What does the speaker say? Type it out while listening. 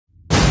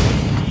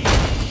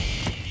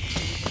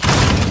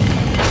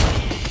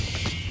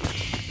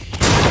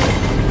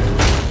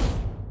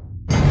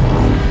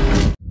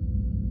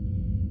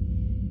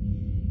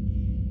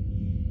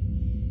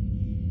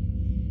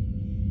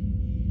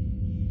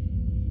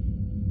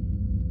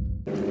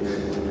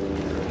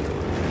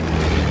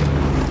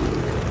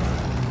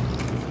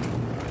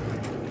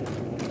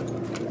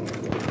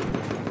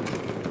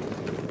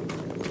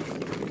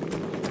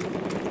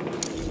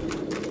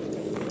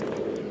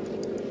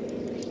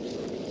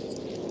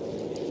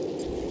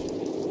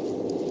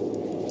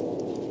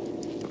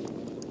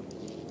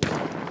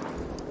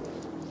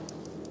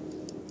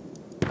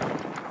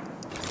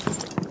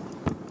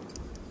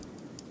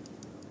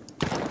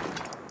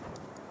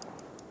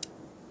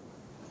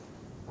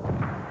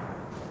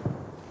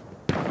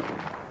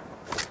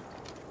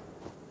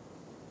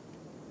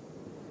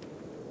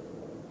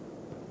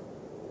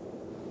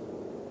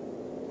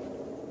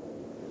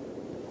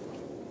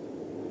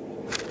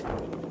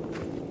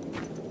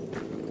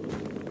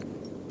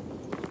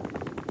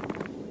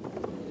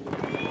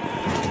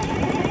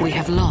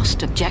have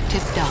lost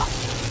objective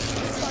Duff.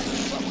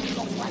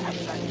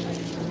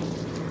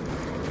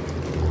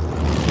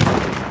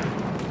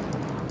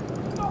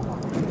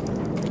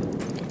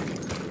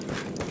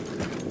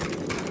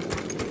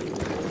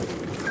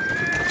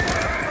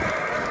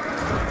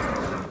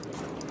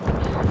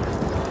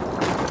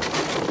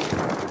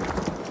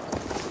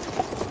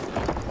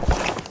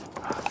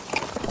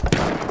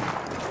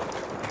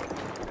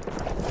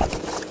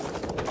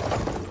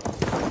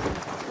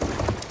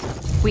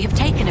 We have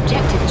taken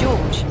objective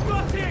George.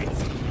 Got it!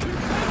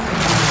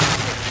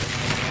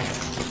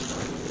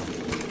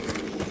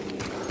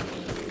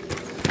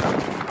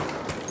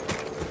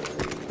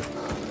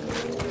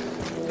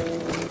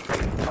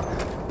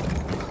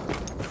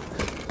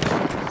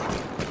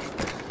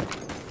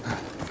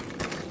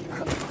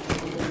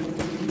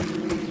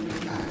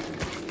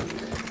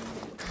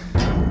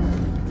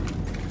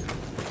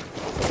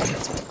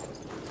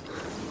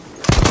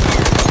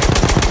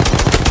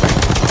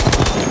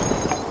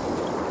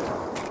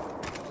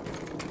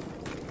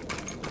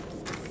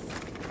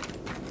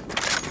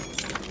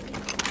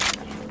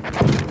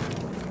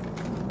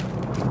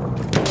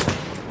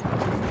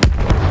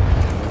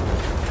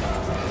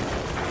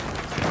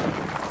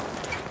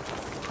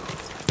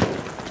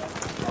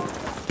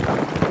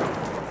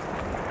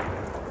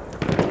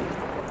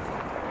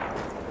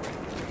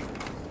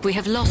 We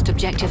have lost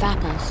objective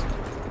apples.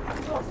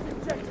 Lost the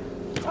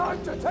objective.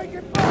 Time to take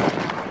it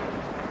back!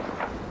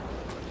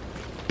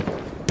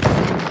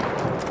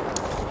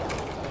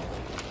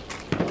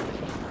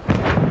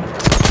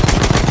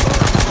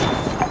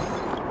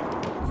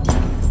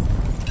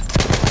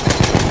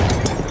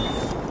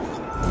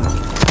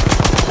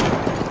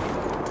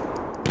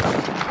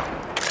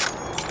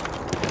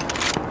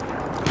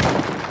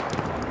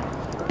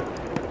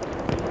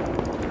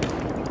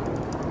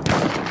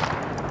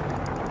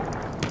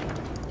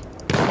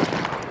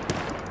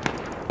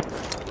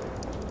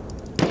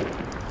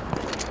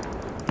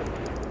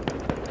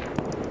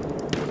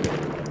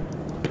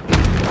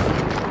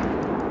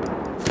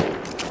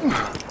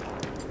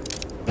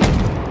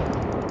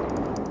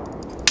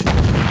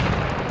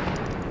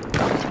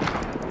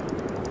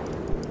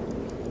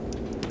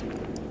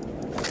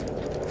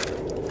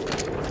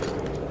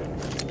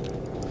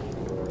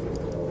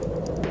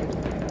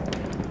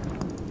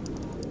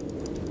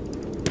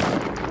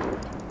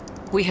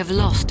 We have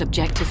lost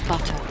objective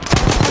butter.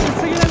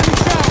 See you enemy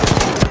shot!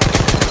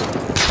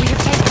 We have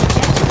taken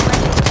objective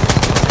ready.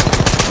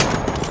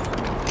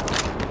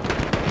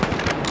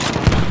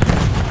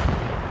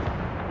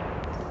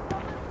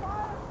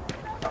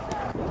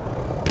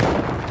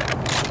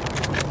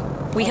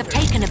 We have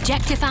taken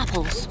objective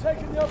apples.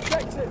 Taking the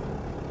objective.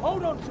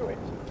 Hold on to it.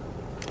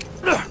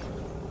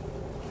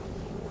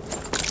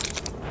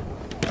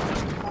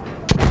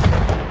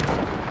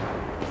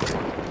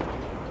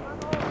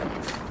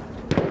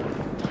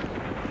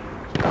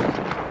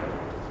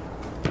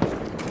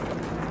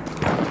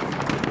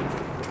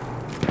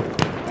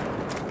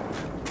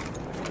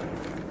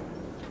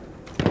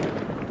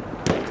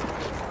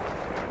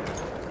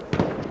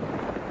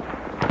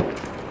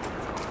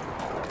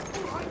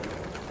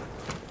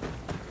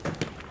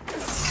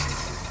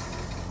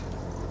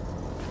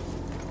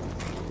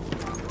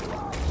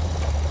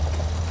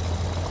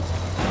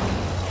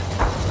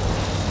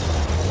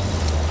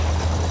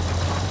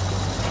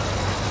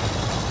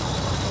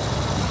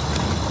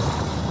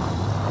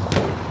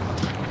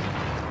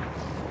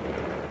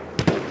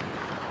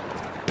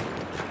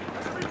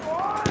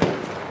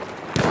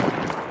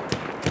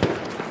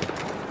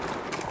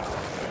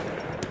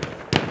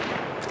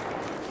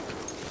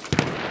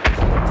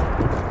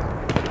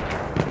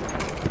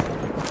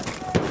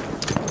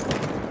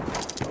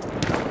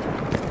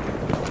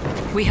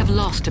 We have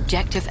lost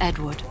objective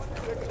Edward.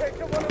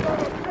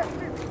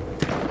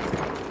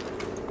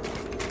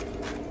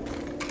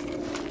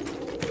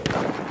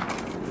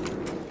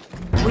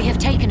 We have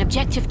taken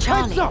objective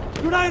Charlie. Heads up!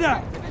 Grenade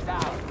out!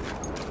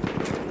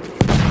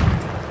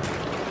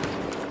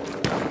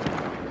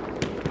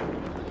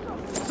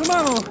 Some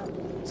ammo!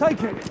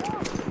 Take it!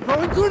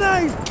 Throwing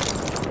grenade!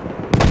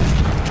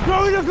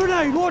 Throwing a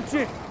grenade! Watch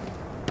it!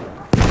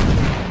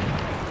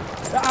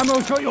 That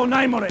ammo's got your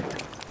name on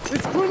it!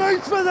 It's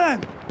grenades for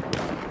them!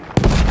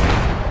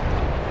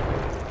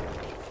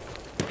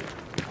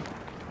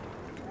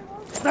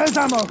 There's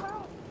ammo!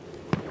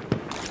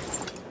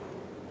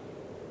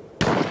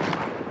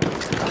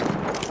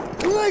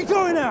 Grenade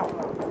going out!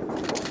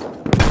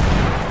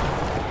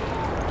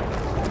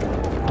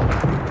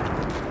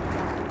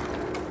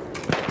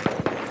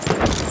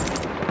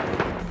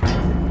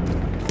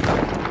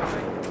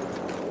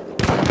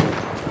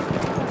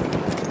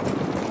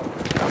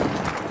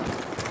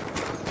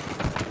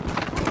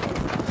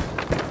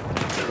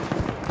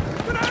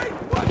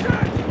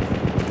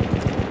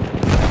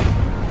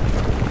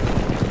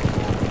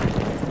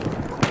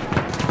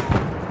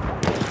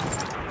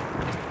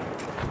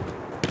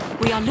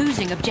 We are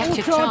losing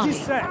objective Charlie.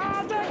 Set.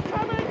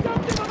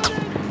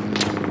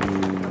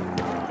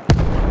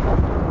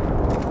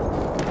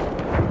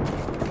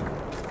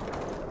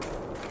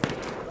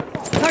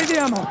 Take the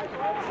ammo.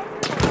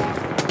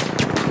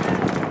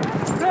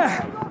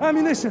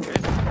 Ammunition!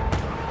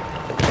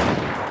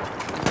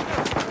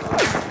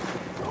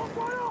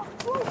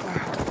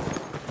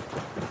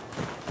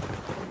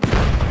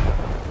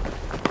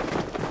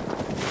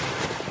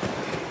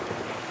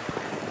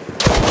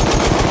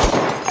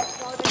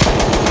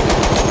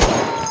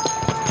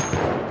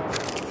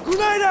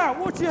 Grenade out!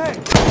 Watch your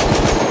head!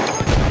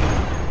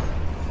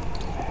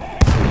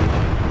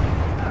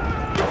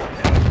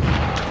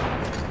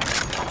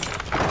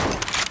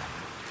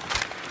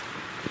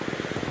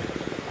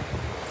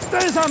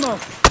 There's ammo!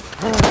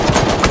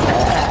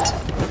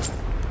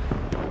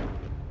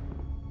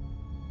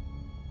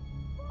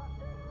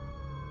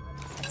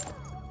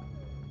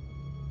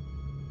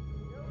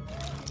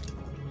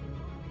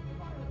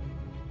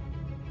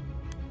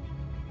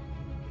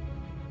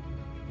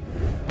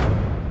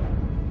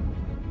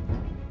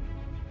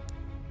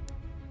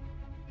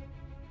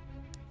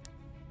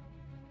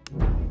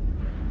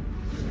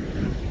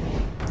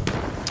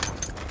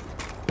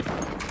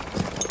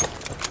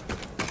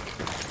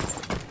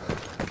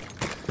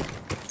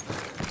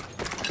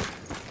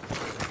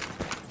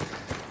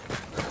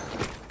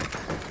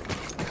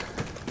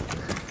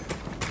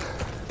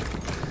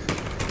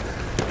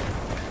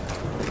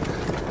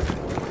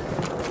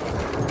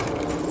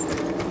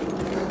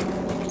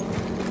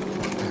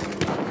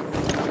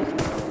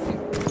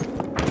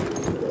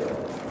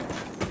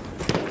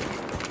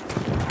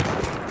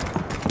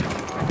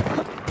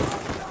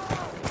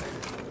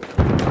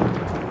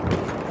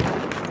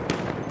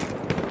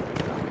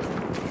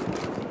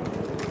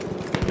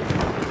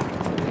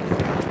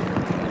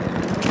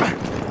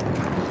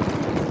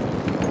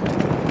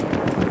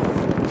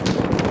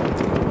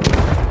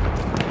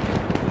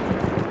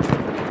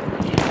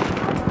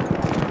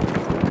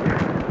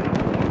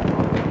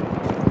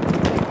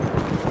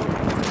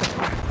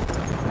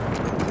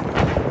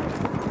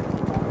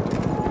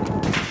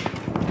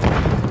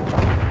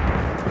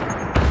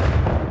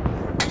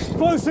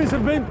 Explosives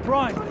have been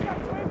primed.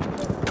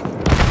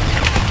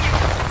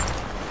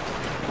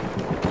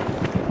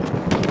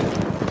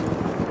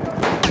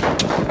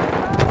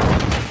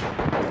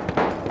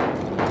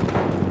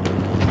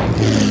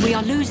 We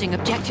are losing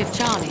objective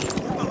Charlie.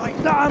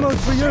 That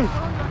ammo's for you.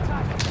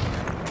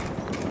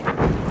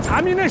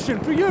 Ammunition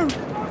for you.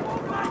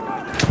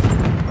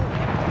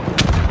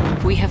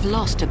 We have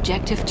lost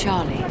objective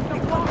Charlie.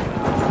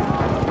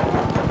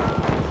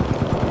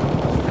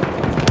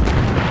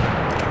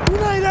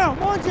 Grenade out!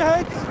 Mind your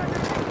heads!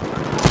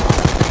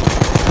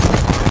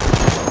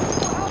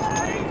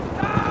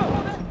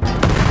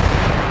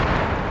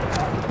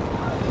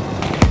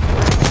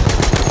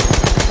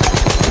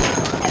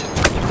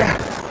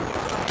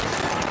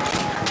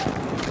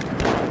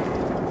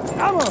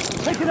 Ammo!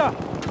 Pick it up!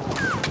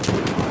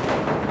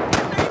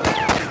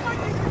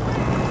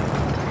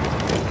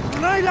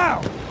 Grenade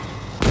out!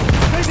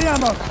 Take the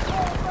ammo!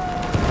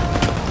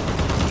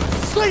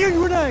 Sling a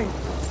grenade!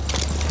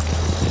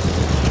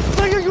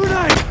 Sling a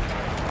grenade!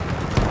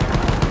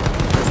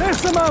 There's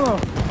some ammo!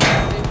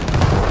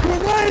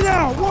 Grenade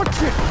out!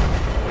 Watch it!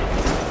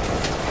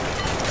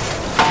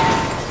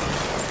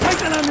 Take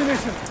that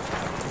ammunition!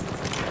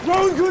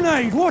 Throw a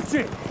grenade! Watch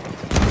it!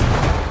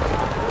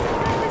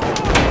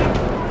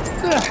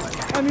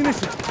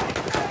 Ammunition!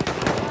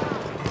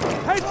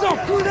 Heads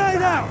up!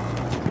 Grenade out!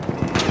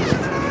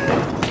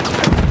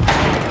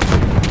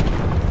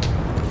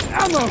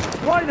 Ammo!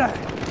 Right there!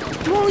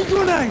 Throwing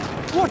grenade!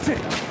 Watch it!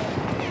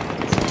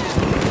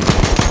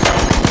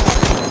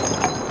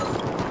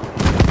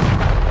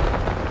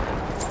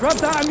 Grab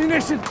that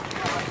ammunition!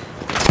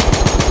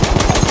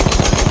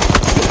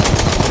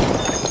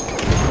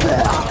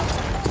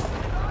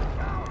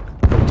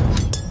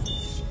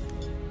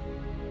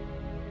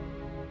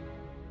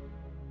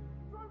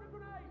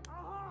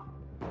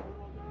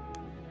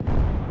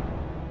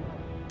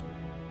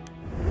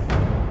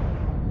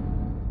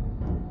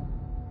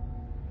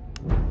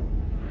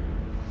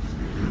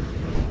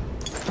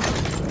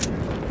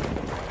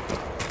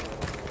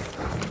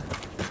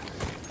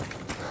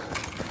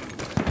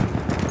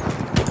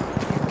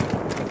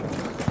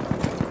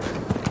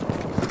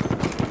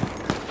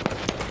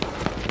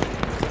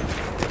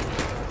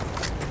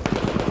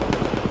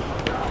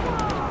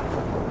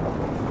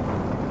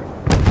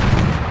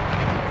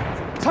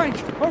 Tank!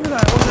 Over there,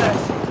 over there!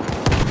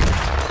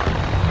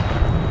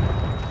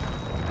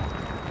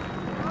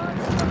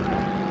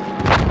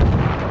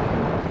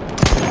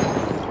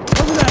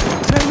 Over there,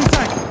 enemy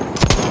tank!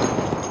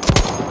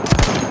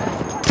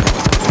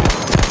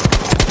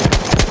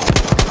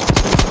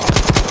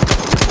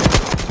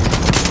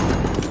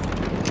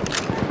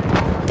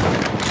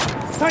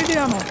 Take the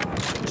ammo!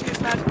 Cheers,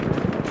 lad!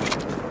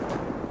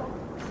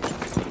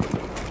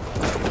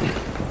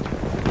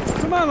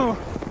 Some ammo!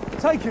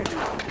 Take it!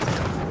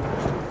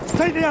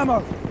 Take the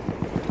ammo!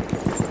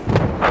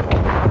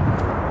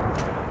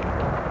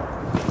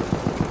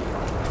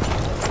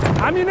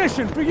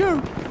 Ammunition for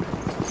you!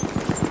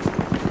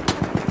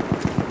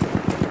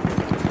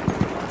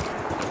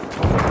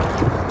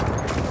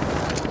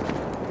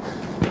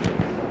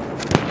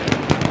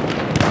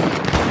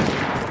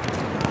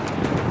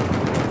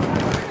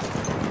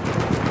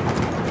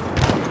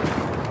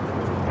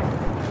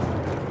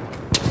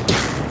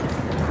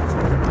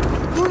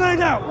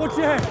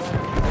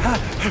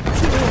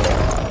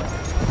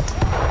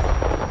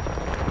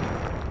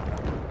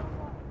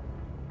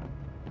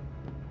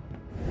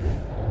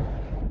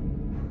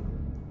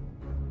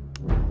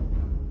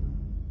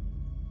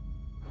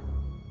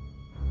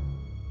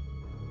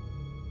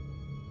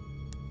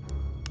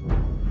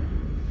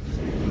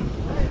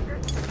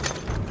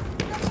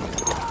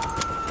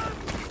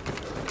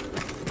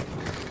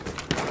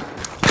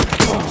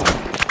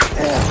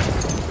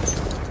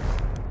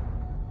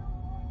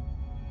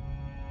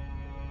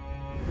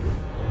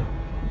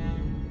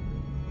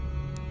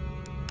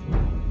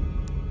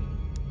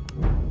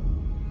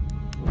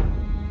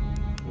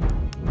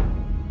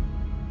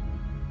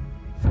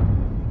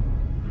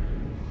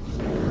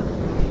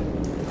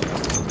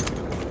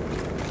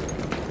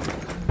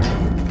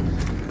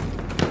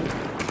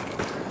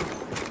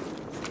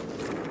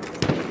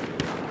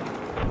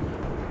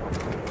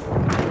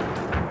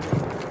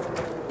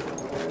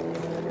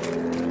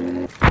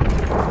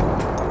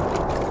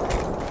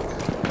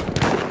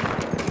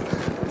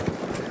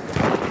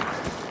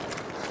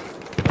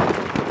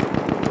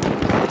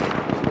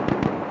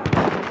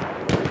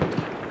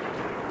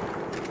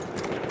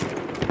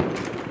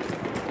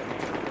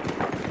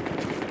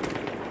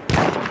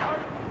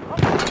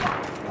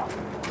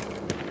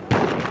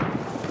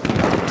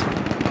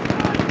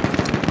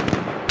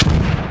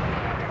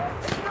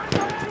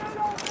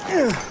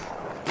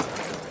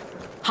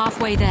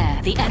 halfway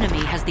there, the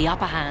enemy has the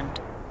upper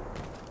hand.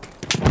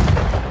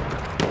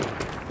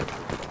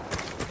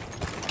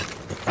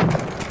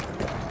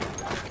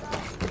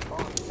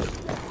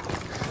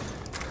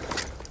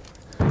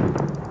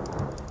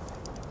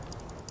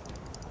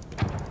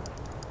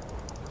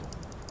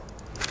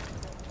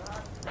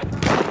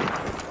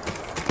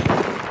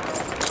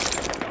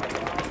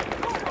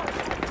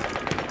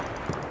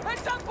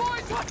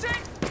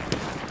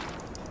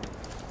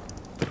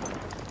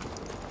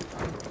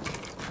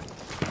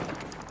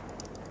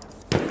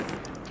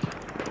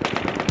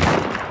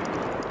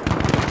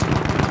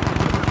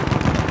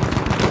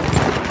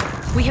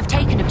 We have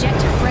taken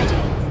objective Freddy.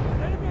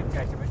 Enemy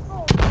objective is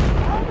full.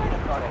 How many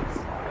got it?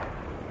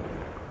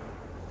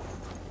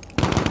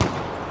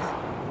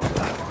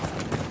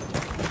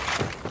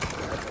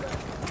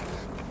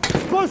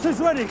 Explosives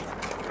ready.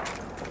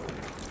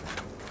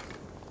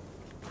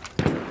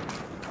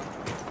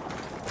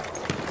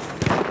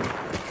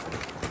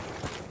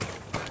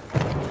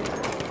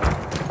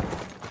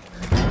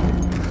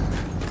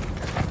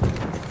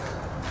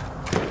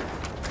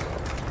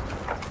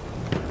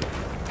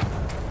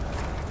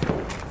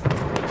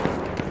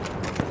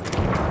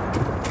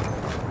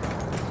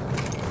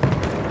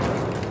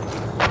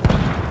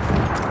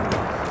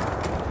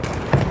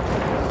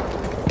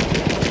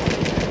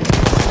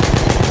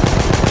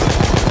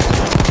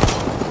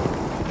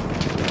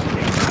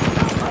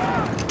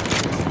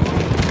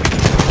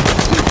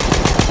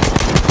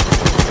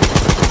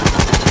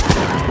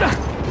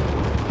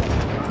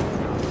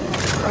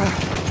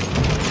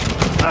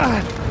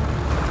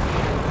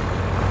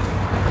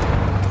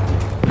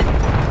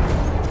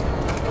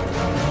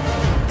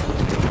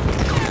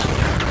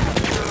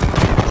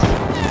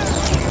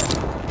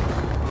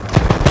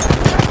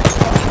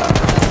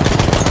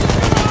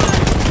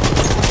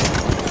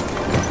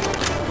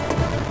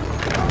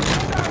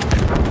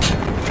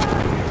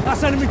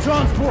 That's enemy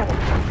transport.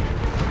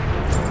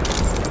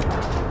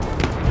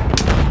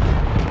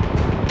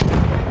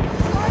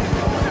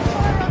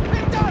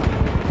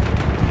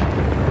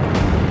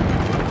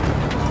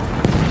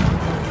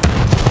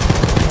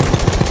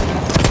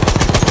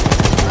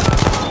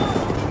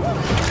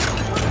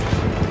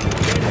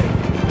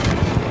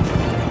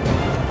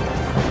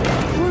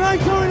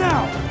 Grenade going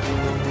out.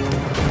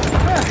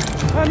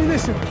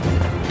 Ammunition.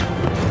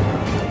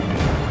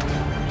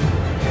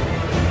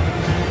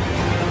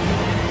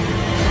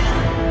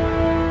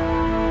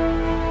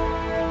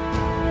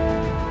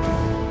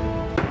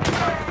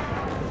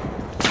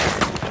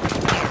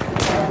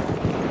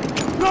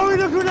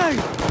 Throwing a grenade!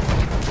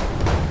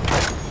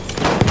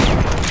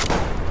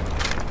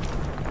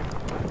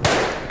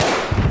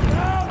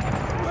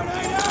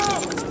 Grenade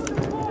out!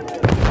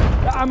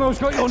 That ammo's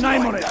got your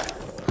name on it.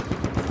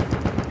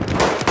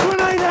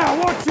 Grenade out,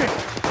 watch it!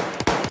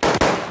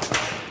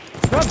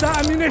 Grab that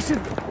ammunition!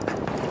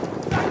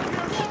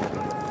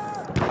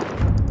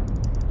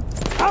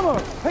 Ammo,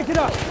 pick it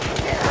up!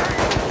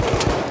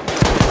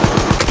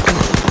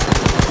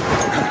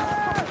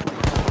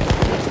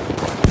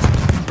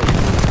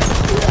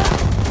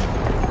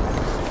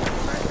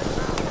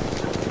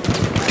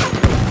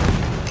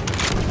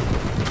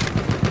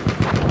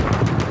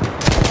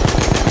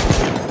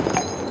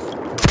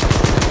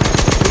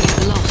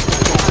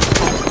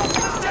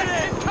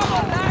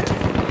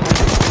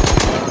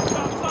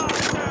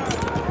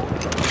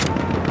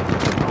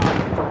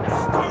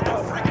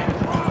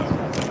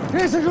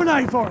 Here's a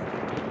grenade for it.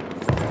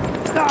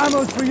 That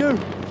ammo's for you.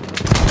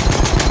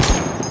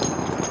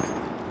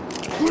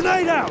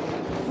 Grenade out.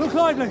 Look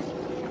lively.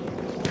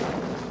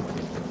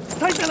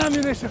 Take that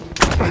ammunition.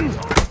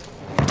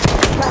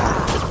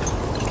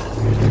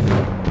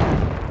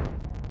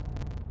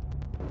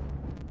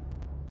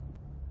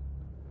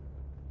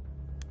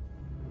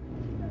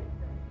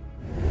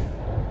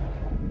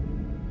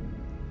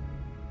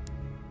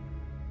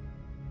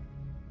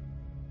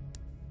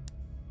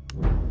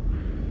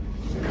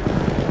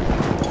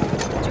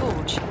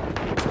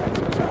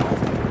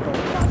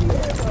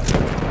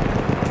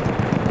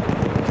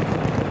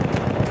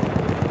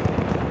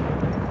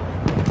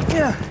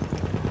 Yeah.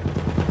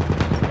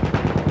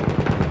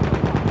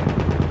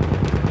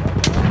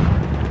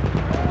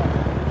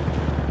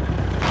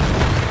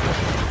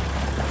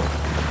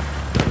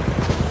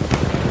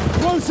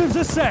 Explosives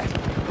are set.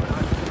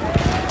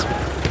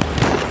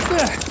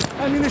 There,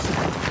 ammunition.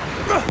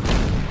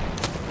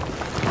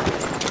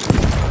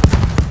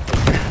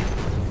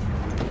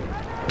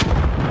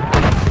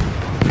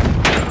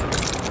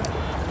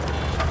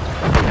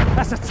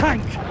 That's a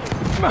tank.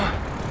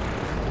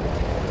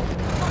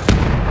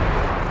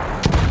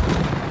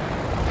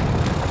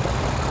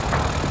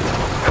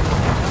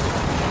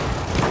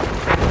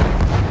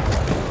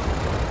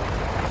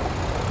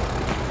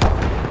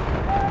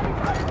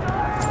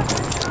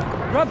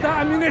 Grab that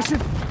ammunition!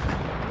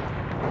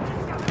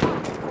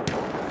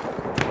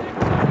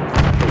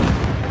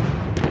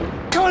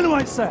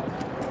 Dynamite set!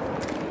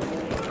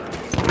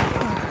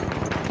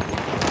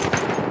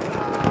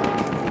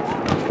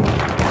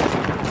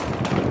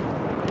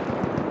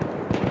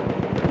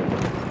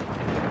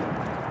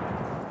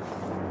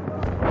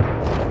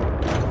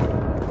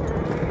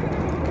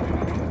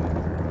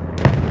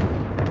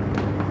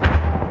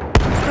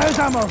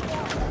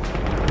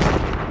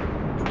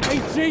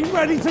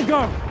 Ready to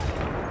go.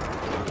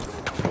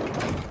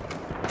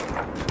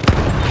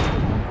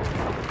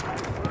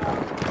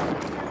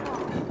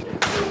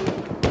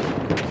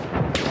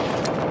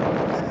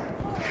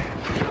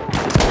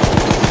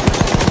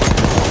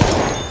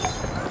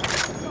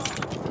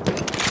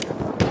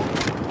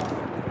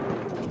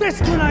 This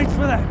grenade's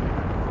for them.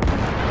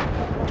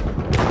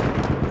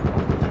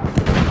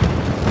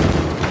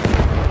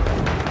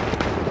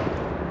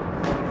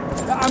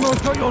 That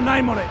ammo's got your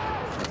name on it.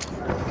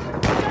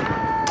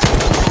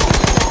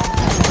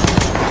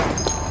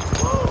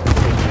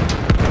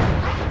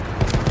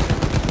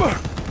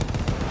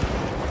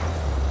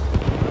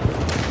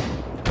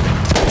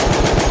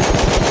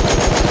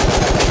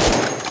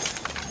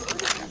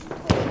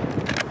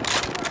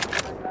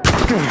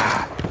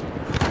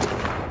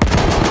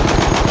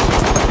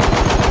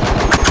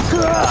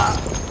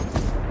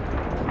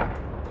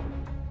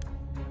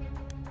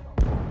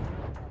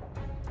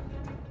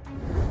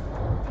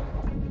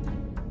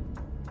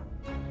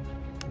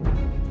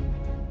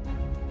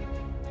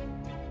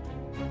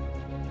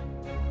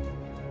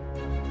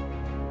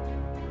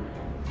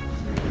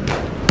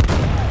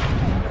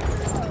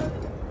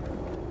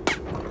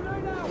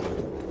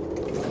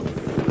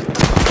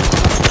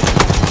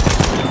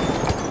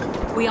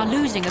 We are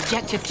losing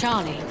objective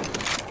Charlie.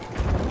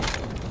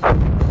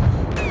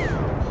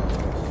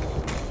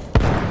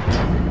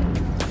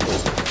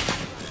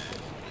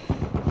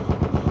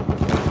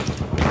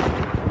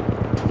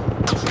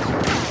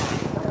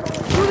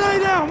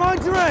 Grenade out,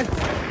 mind your head.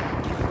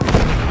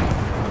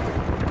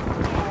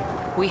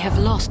 We have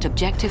lost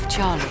objective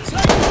Charlie.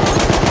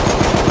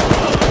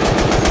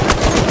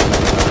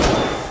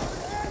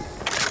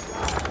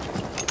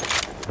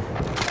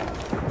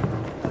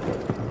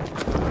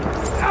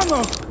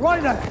 Ammo,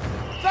 right there.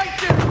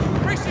 Thank you!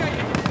 Appreciate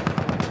it!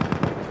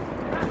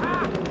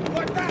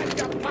 Like that,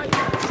 you paid.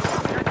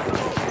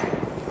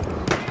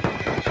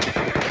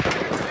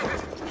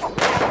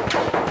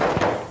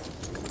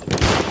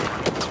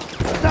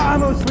 That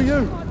ammo's for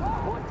you.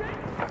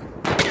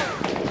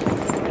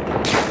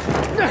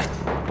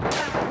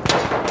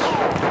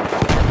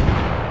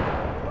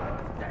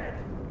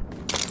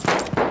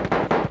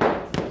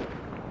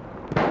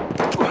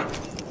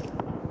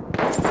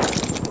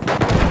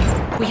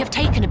 We have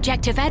taken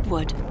objective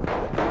Edward.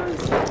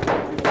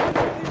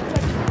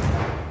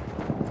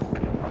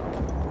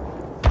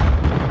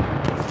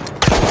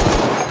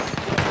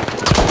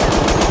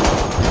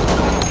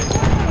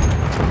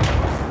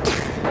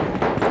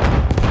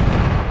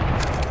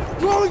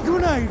 Throwing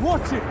grenade,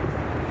 watch it.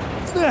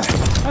 There,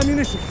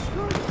 ammunition.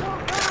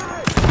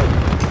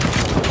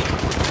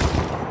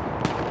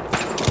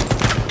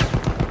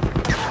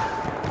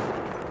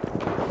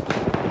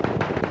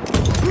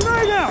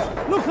 Grenade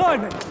out, look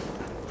lively.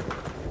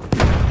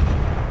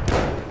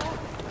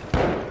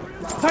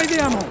 Take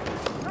the ammo.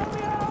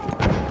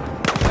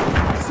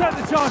 Set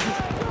the charges.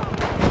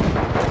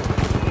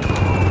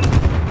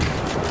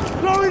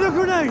 Throwing the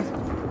grenade.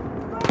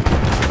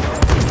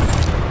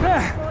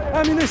 There,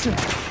 ammunition.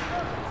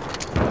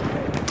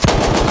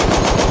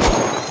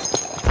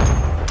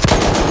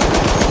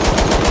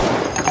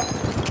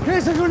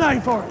 Here's a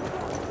grenade for it.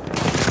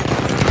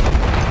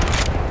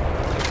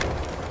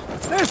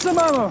 There's some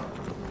ammo.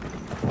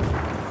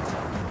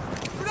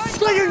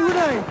 Slinging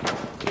grenade.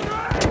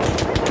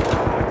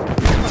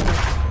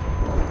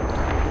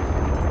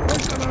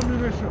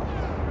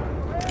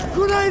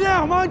 Grenade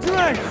out, mind your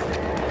head!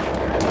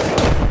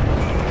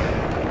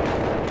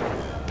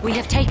 We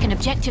have taken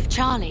objective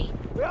Charlie.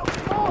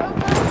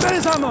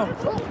 There's ammo!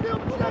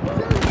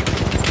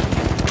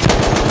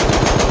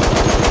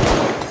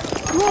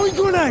 Throwing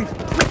grenade!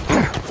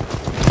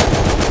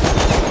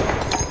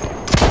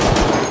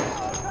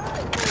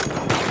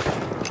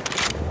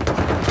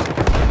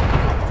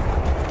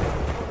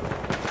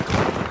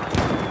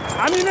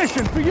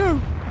 Ammunition for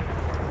you!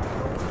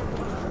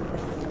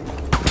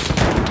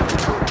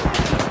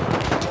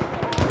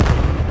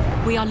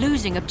 We are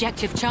losing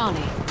objective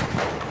Charlie.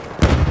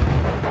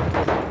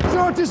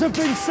 Charges have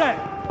been set.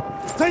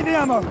 Take the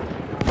ammo.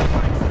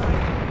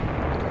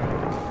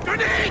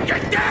 Grenade,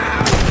 get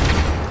down!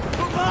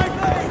 Look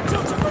lively!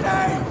 Took the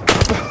grenade!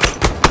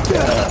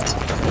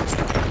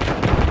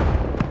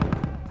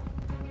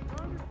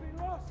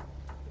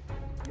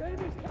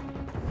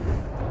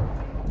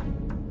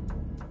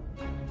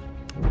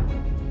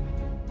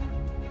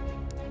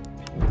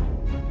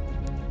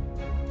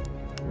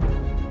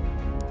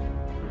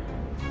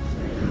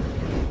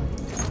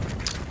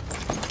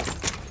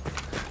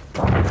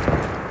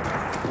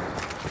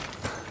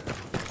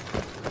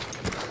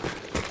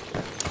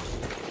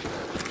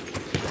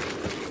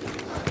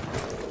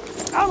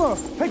 Ammo!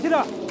 Pick it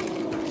up!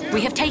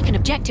 We have taken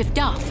objective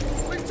Duff.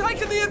 We've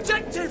taken the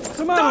objective!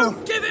 Some ammo!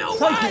 Don't give it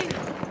Take away! it.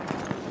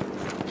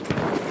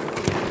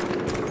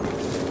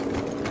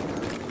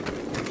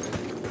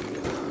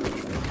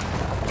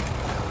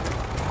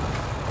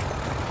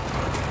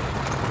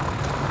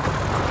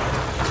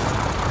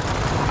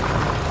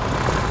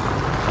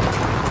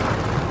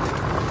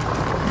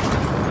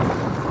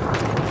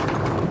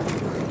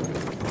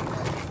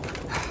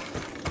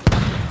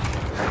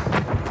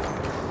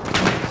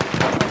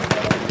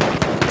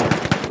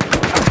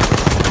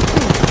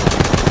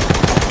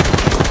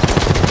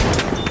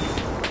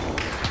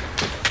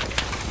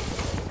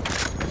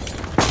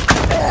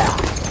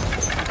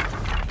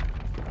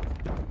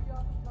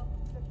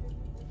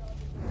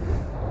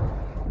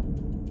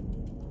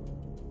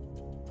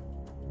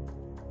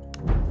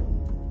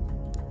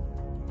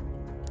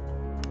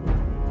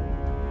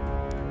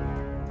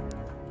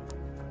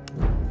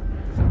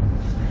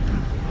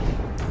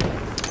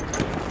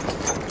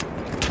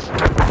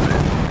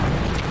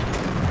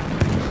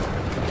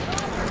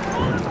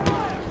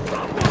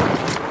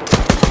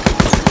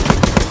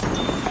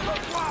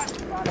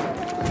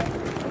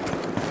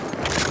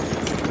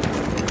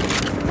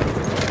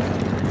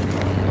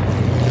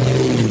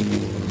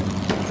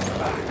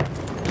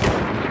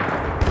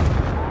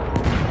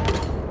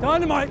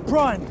 Dynamite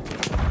prime!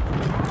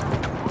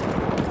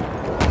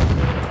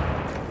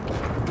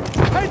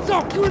 Heads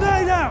up!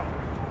 Grenade out!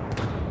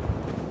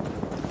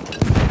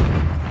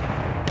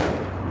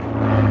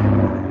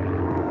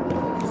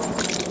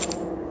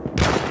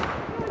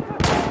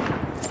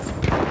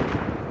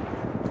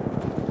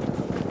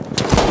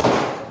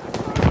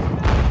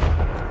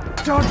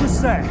 Charge is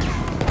set.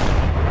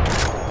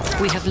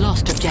 We have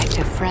lost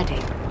objective Freddy.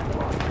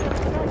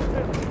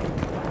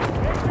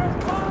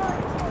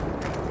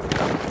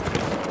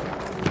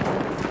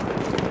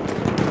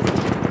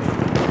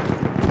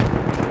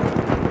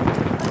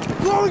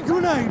 Throwing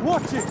grenade,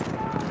 watch it!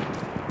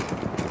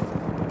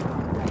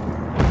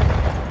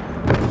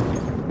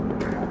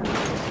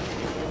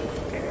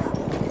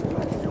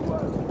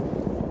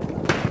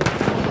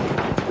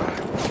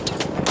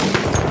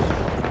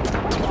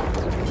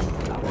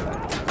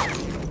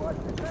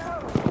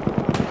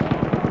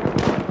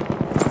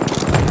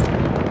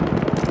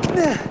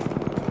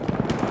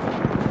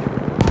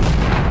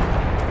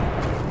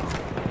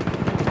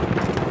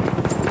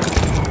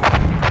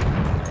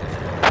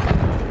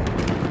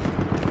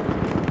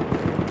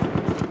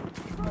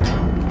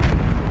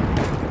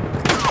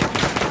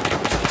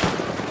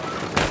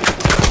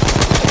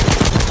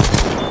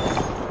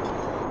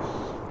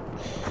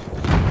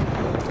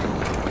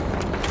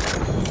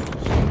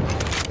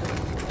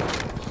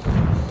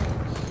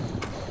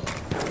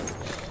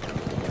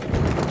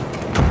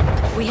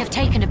 We have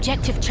taken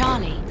objective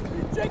Charlie.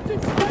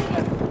 Objective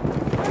taken!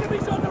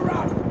 Enemies on the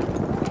run!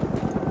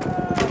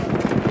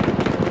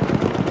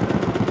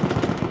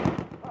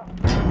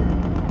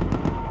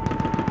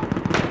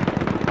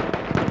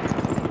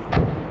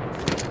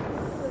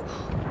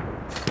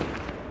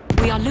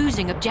 We are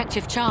losing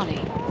objective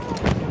Charlie.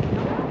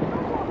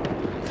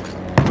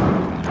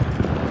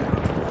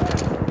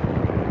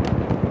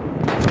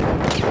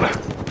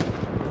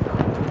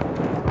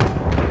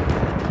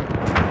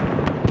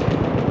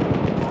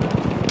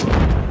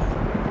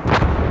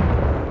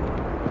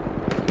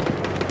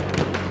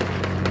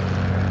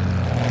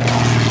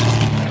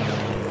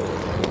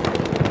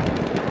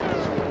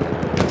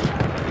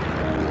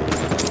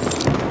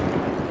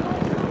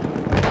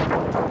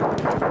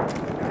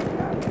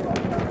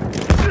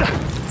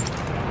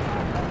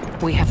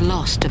 We have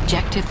lost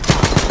objective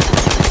Bravo.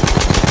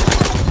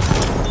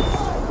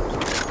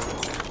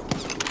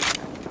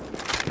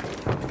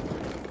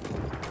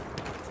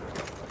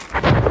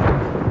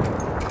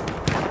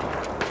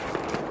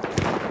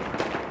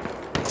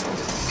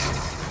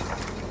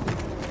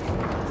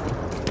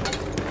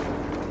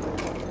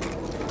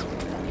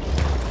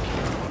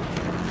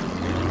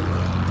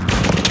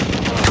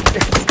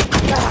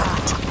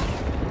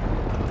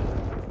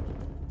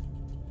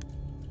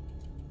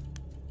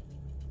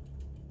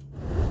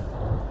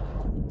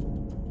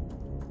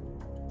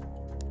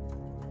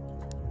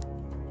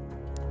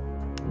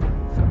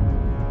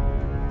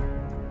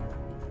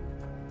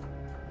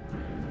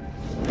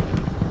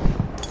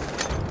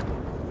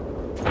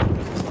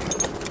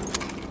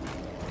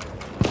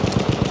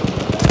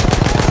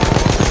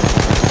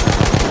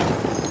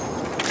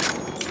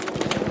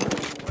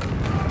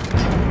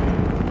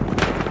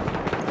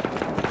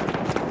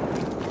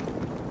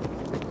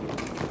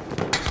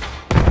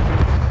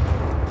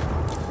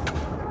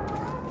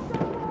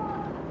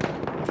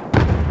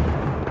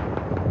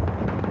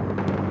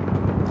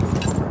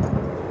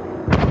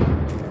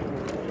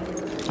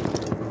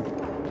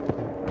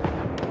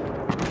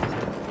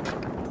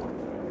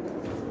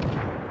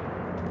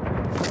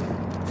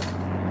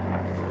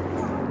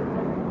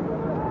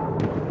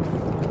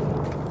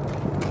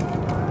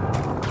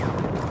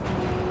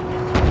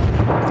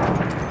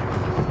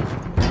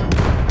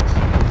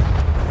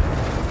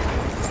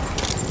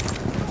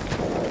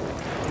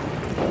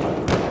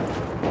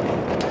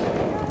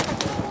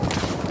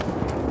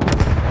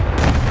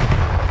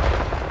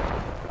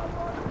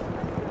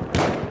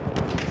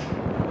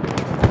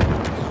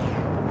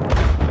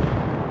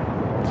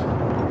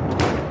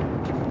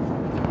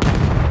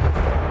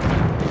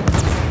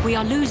 We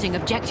are losing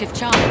objective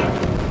Charlie.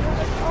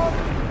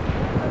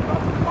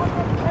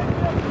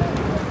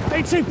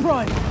 HE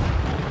prime!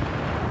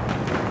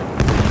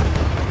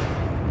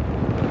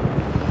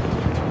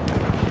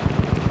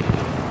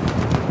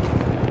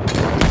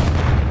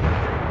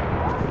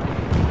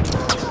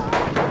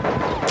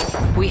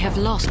 We have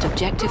lost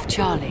objective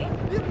Charlie.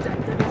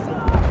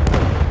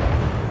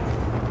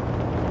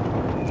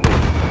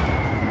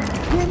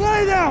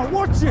 Grenade out!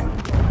 Watch it!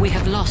 We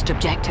have lost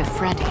objective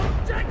Freddy.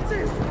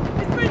 Objectives!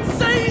 It's been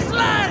seized,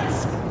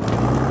 lads!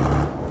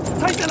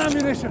 Take that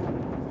ammunition!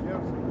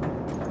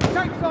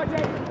 Take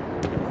Sergeant!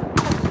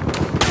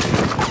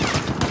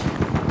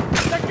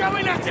 They're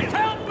going at it!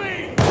 Help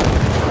me!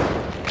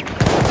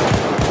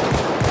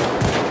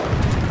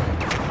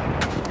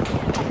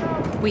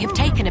 We have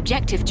taken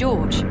objective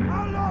George.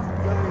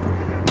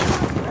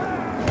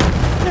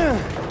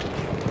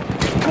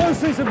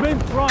 Explosives have been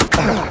thrown.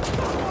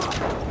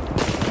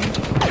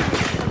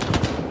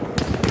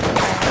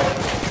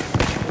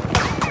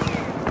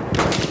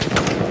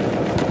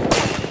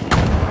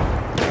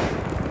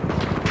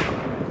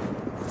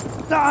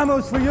 That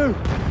ammo's for you.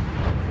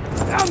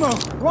 Ammo,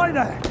 right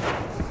there.